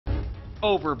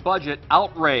Over budget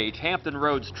outrage. Hampton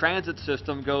Roads transit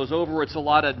system goes over its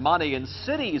allotted money and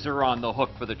cities are on the hook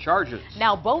for the charges.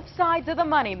 Now both sides of the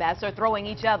money mess are throwing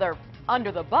each other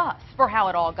under the bus for how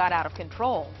it all got out of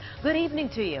control. Good evening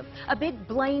to you. A big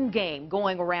blame game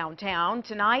going around town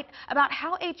tonight about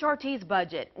how HRT's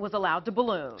budget was allowed to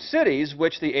balloon. Cities,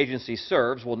 which the agency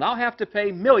serves, will now have to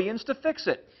pay millions to fix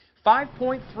it.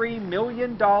 $5.3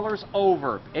 million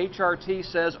over. HRT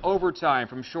says overtime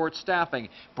from short staffing,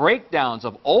 breakdowns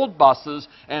of old buses,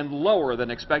 and lower than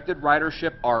expected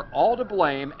ridership are all to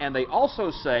blame, and they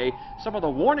also say some of the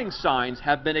warning signs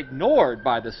have been ignored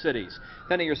by the cities.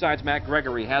 10 of your side's Matt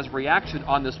Gregory has reaction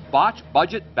on this botched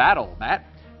budget battle. Matt?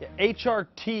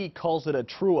 HRT calls it a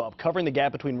true-up, covering the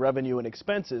gap between revenue and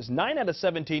expenses. 9 out of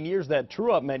 17 years, that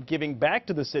true-up meant giving back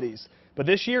to the cities. But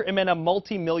this year, it meant a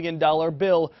multi-million-dollar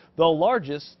bill, the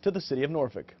largest to the city of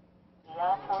Norfolk.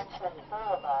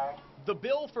 The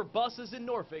bill for buses in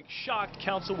Norfolk shocked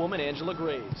Councilwoman Angela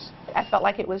Graves. I felt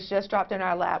like it was just dropped in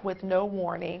our lap with no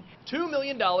warning. $2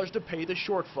 million to pay the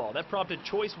shortfall. That prompted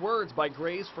choice words by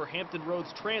Graves for Hampton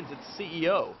Roads Transit's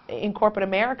CEO. In corporate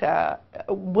America,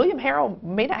 William Harrell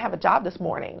may not have a job this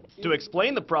morning. To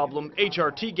explain the problem,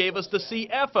 HRT gave us the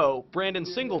CFO, Brandon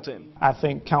Singleton. I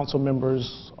think council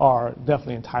members are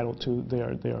definitely entitled to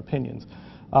their opinions,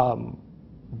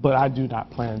 but I do not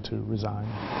plan to resign.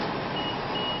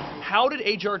 How did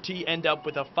HRT end up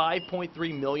with a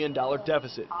 $5.3 million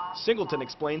deficit? Singleton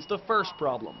explains the first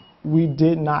problem. We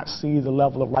did not see the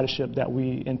level of ridership that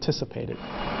we anticipated.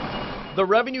 The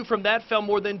revenue from that fell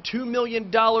more than $2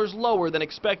 million lower than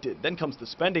expected. Then comes the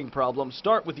spending problem.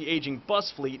 Start with the aging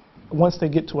bus fleet. Once they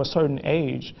get to a certain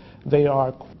age, they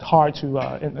are hard to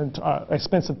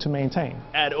expensive to maintain.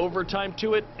 Add overtime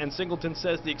to it, and Singleton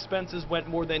says the expenses went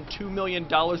more than $2 million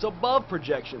above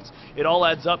projections. It all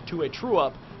adds up to a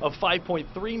true-up of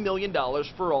 $5.3 million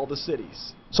for all the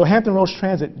cities. So Hampton Roads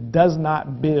Transit does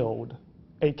not build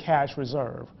a cash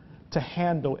reserve to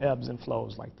handle ebbs and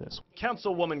flows like this.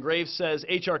 Councilwoman Graves says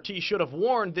HRT should have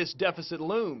warned this deficit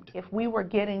loomed. If we were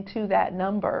getting to that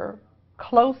number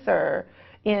closer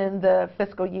in the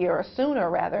fiscal year, or sooner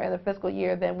rather in the fiscal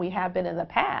year than we have been in the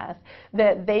past,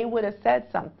 that they would have said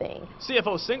something.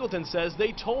 CFO Singleton says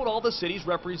they told all the city's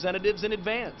representatives in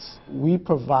advance. We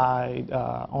provide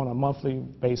on a monthly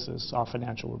basis our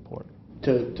financial report.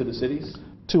 To the cities?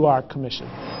 To our commission.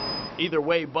 Either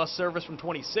way, bus service from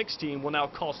 2016 will now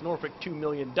cost Norfolk $2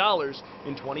 million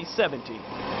in 2017.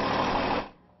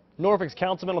 Norfolk's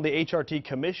councilman on the HRT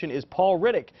commission is Paul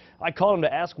Riddick. I called him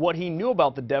to ask what he knew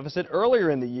about the deficit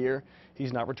earlier in the year.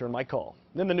 He's not returned my call.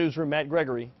 In the newsroom, Matt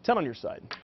Gregory, 10 on your side.